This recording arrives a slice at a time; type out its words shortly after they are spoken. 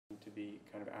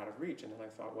kind of out of reach. And then I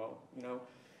thought, well, you know,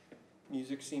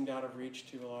 music seemed out of reach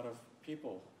to a lot of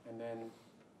people. And then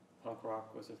punk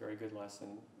rock was a very good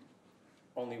lesson,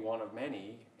 only one of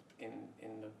many, in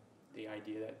the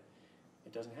idea that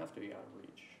it doesn't have to be out of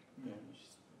reach. You know, you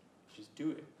just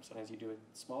do it. Sometimes you do it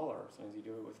smaller. Sometimes you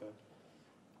do it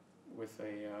with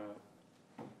a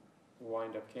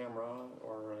wind-up camera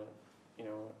or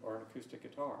or an acoustic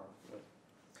guitar. But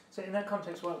so in that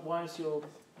context, why is your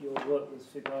work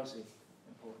with Fugazi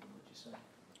important, would you say?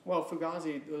 Well,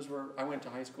 Fugazi, I went to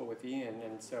high school with Ian,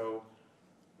 and so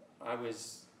I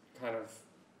was kind of,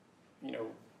 you know,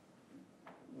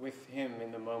 with him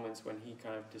in the moments when he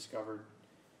kind of discovered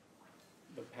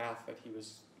the path that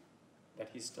he's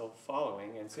still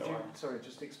following, and so. Sorry,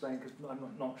 just explain, because I'm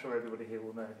not sure everybody here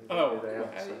will know who they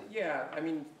are. So. Yeah, I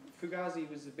mean, Fugazi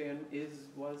was a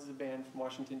band from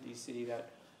Washington D.C.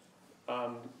 that I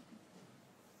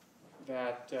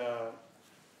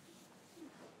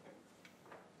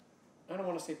don't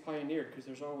want to say pioneered, because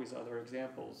there's always other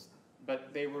examples,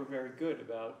 but they were very good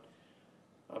about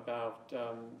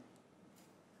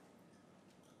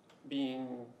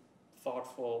being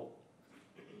thoughtful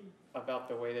about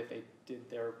the way that they did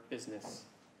their business,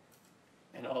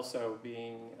 and also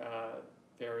being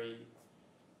very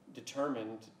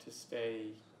determined to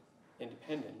stay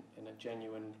independent in a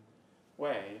genuine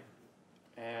way.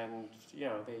 And you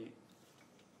know,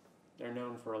 they're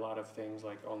known for a lot of things,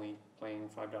 like only playing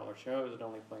 $5 shows and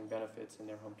only playing benefits in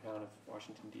their hometown of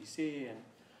Washington D.C.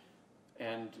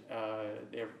 and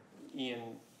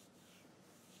Ian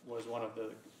was one of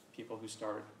the people who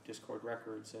started Discord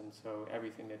Records, and so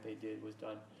everything that they did was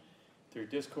done through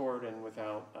Discord and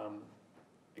without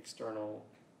external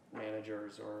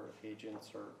managers or agents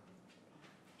or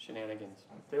shenanigans.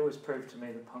 They always proved to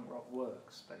me that punk rock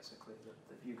works, basically,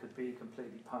 that you could be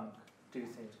completely punk, do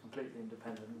things completely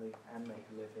independently and make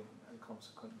a living, and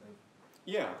consequently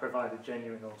provide a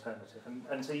genuine alternative.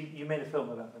 And so you made a film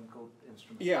about them called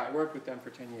Instrument. Yeah, I worked with them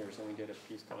for 10 years, and we did a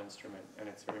piece called Instrument, and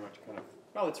it's very much kind of,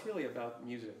 well, it's really about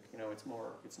music. You know, it's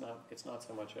not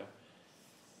so much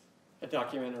a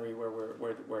documentary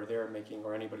where they're making,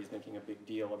 or anybody's making a big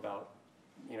deal about,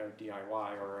 you know,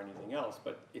 DIY or anything else,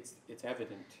 but it's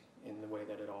evident in the way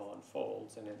that it all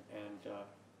unfolds,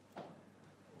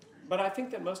 but I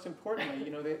think that most importantly,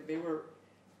 you know, they were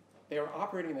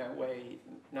operating that way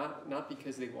not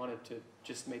because they wanted to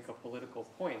just make a political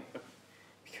point, but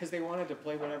because they wanted to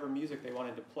play whatever music they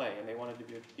wanted to play, and they wanted to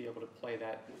be able to play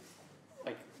that,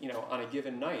 like, you know, on a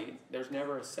given night. There's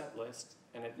never a set list,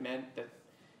 and it meant that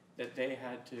they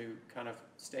had to kind of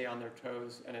stay on their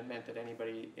toes, and it meant that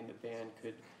anybody in the band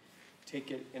could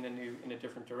take it in a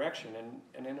different direction,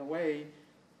 and in a way,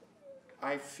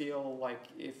 I feel like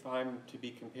if I'm to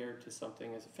be compared to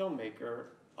something as a filmmaker,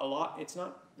 it's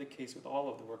not the case with all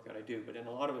of the work that I do, but in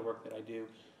a lot of the work that I do,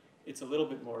 it's a little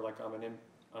bit more like I'm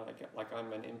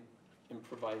an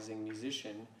improvising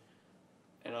musician,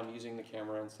 and I'm using the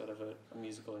camera instead of a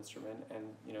musical instrument,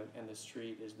 and you know, and the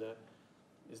street is the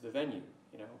venue,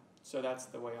 you know. So that's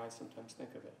the way I sometimes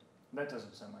think of it. That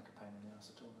doesn't sound like a pain in the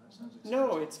ass at all. That sounds expensive.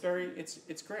 No,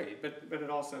 it's great, but it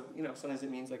also, you know, sometimes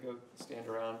it means I go stand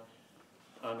around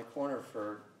on the corner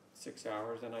for 6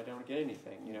 hours and I don't get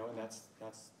anything, you know, and that's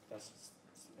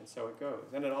and so it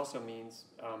goes. And it also means,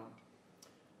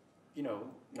 you know,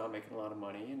 not making a lot of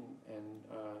money, and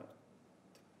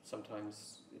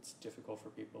sometimes it's difficult for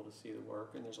people to see the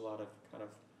work, and there's a lot of kind of,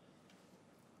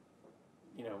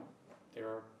 you know, there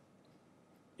are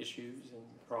issues and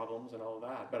problems and all of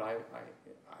that, but I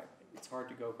it's hard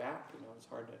to go back, you know. It's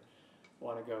hard to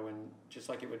want to go, and just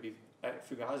like it would be at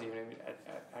Fugazi, I mean,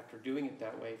 after doing it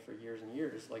that way for years and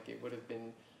years, like it would have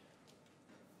been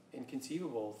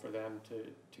inconceivable for them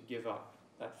to give up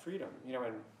that freedom, you know.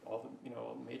 And all the, you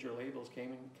know, major labels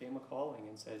came a calling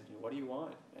and said, you know, what do you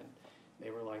want? And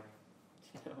they were like,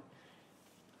 you know,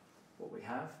 what we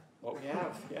have,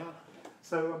 yeah.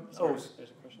 So sorry,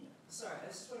 there's a question there. Sorry, I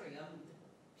was just wondering,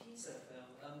 the Pisa film,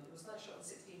 was that shot in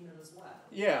 16mm as well?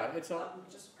 Yeah, it's all.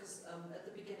 Just because at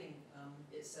the beginning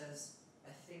it says, I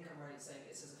think I'm right in saying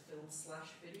it says a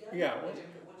film/video. Yeah. What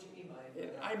do you mean by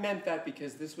that? I meant that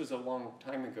because this was a long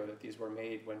time ago that these were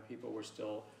made, when people were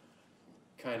still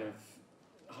kind of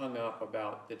hung up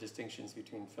about the distinctions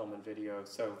between film and video.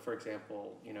 So, for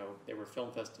example, you know, there were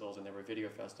film festivals and there were video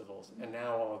festivals, and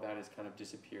now all of that has kind of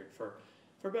disappeared for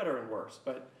better and worse.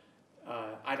 But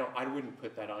I wouldn't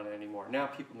put that on it anymore. Now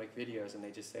people make videos and they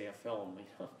just say a film, you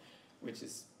know, which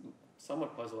is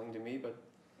somewhat puzzling to me. But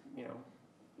you know,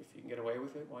 if you can get away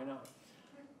with it, why not?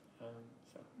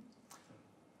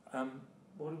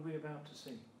 What are we about to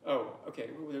see? Oh,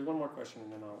 okay. Well, there's one more question,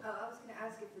 and then I'll. Oh, I was going to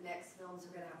ask if the next films are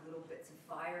going to have little bits of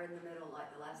fire in the middle,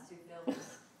 like the last two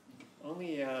films.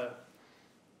 Only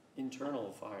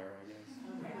internal fire, I guess.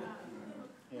 Okay.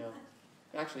 Yeah.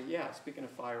 Actually, yeah. Speaking of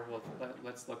fire,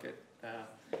 let's look at the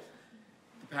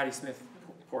Patti Smith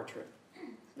portrait.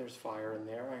 There's fire in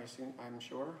there. I'm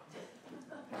sure.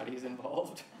 Patti's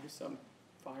involved. There's some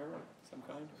fire of some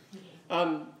kind.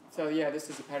 So yeah, this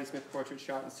is a Patti Smith portrait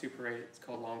shot in Super 8. It's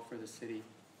called Long for the City.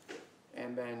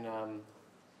 And then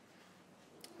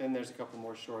there's a couple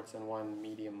more shorts and one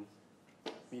medium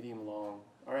long.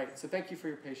 All right, so thank you for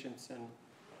your patience, and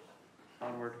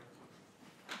onward.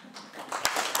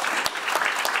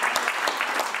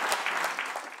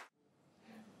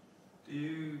 Do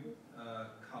you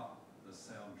cut the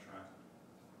soundtrack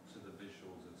to the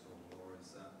visuals at all, or is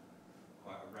that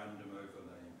quite a random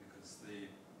overlay? Because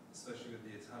especially with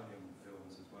the Italian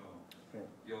films as well, yeah.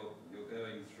 you're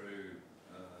going through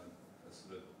a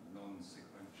sort of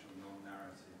non-sequential,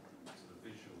 non-narrative sort of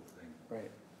visual thing,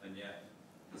 Right. and yet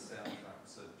the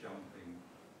soundtracks are jumping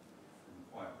from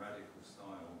quite radical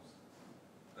styles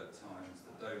at times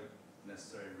that don't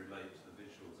necessarily relate to the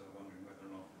visuals. I'm wondering whether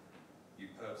or not you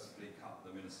purposefully cut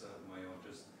them in a certain way, or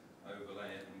just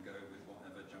overlay it and go with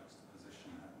whatever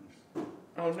juxtaposition happens.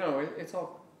 Oh no, it's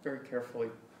all very carefully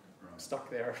stuck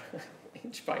there,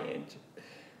 inch by inch,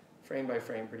 frame by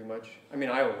frame, pretty much. I mean,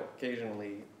 I will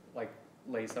occasionally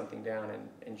lay something down and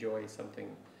enjoy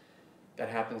something that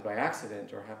happens by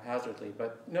accident or haphazardly,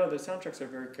 but no, the soundtracks are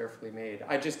very carefully made.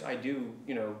 I do,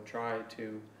 try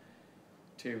to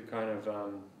kind of,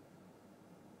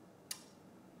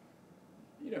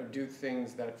 do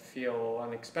things that feel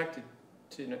unexpected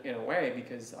in a way,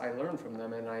 because I learn from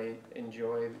them and I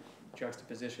enjoy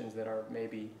juxtapositions that are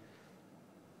maybe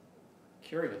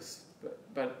curious.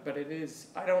 But it is,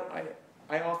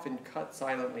 I often cut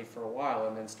silently for a while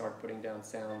and then start putting down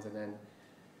sounds and then,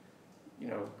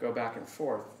 go back and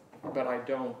forth. But I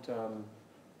don't,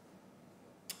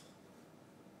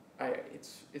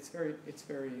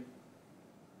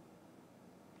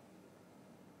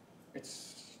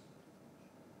 it's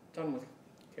done with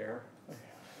care, I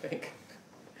think.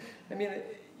 I mean,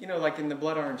 like in the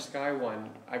Blood Orange Sky one,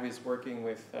 I was working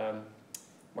with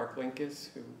Mark Linkous,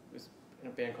 who was in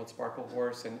a band called Sparkle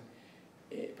Horse, and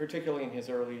particularly in his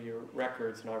earlier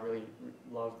records, and I really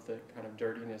loved the kind of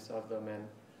dirtiness of them, and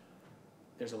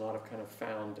there's a lot of kind of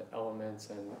found elements,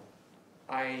 and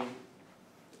I,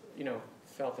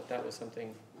 felt that was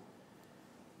something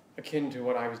akin to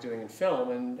what I was doing in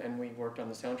film, and we worked on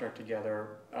the soundtrack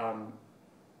together,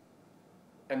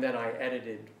 and then I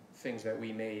edited things that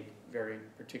we made very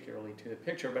particularly to the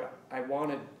picture, but I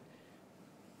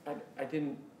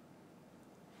didn't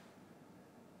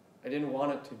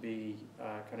want it to be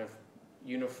kind of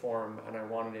uniform, and I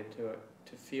wanted it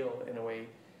to feel in a way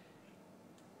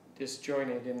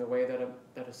disjointed in the way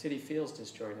that a city feels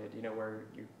disjointed, where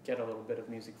you get a little bit of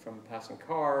music from a passing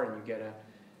car, and you get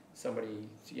somebody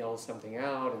yells something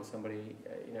out, and somebody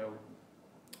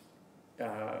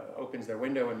opens their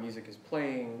window and music is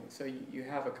playing. So you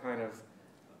have a kind of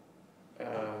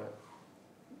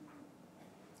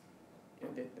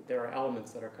there are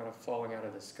elements that are kind of falling out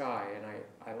of the sky, and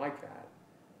I like that.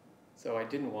 So I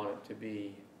didn't want it to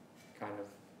be kind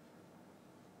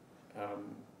of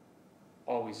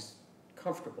always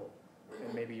comfortable,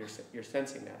 and maybe you're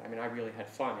sensing that. I mean, I really had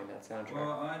fun in that soundtrack.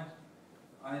 Well,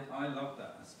 I love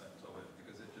that aspect of it,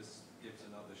 because it just gives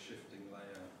another shifting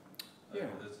layer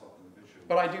over the top of the visual.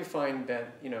 But I do find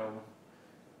that,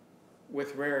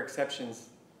 with rare exceptions,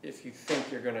 if you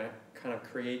think you're going to kind of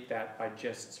create that by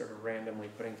just sort of randomly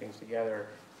putting things together,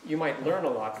 you might learn a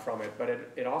lot from it, but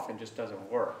it often just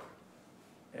doesn't work.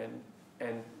 And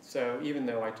so even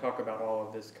though I talk about all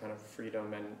of this kind of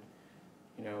freedom and,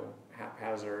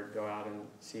 haphazard, go out and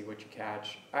see what you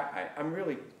catch, I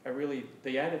really,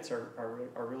 the edits are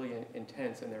really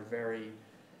intense, and they're very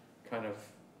kind of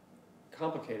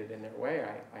complicated in their way.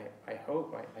 I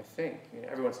hope, I think.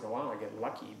 Every once in a while I get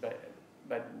lucky, but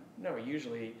no,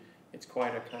 usually it's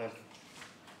quite a kind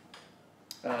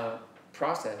of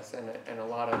process and a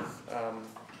lot of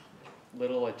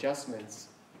little adjustments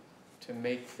to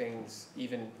make things,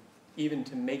 even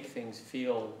to make things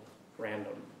feel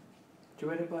random. Do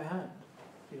you edit by hand?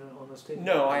 On the stage?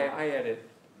 No, I edit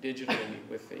digitally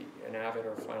with an Avid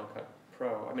or Final Cut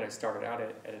Pro. I mean, I started out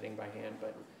editing by hand,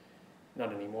 but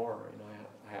not anymore.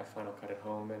 I have Final Cut at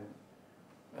home, and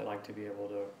I like to be able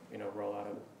to, roll out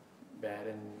of bed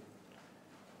and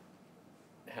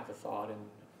have a thought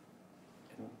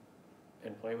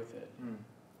and play with it.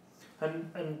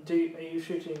 And are you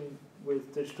shooting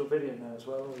with digital video now as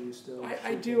well, or are you still?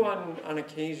 I do on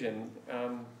occasion,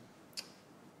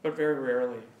 but very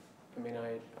rarely. I mean,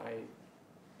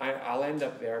 I'll end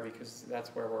up there because that's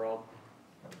where we're all,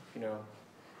 you know,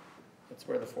 that's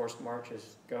where the forced march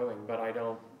is going. But I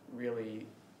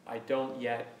don't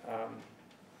yet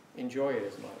enjoy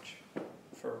it as much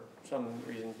for some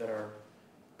reasons that are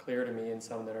clear to me and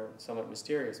some that are somewhat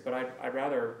mysterious. But I'd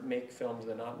rather make films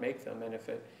than not make them, and if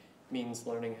it means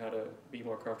learning how to be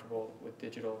more comfortable with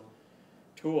digital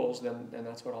tools, then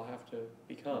that's what I'll have to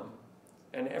become.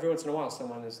 And every once in a while,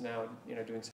 someone is now, you know, doing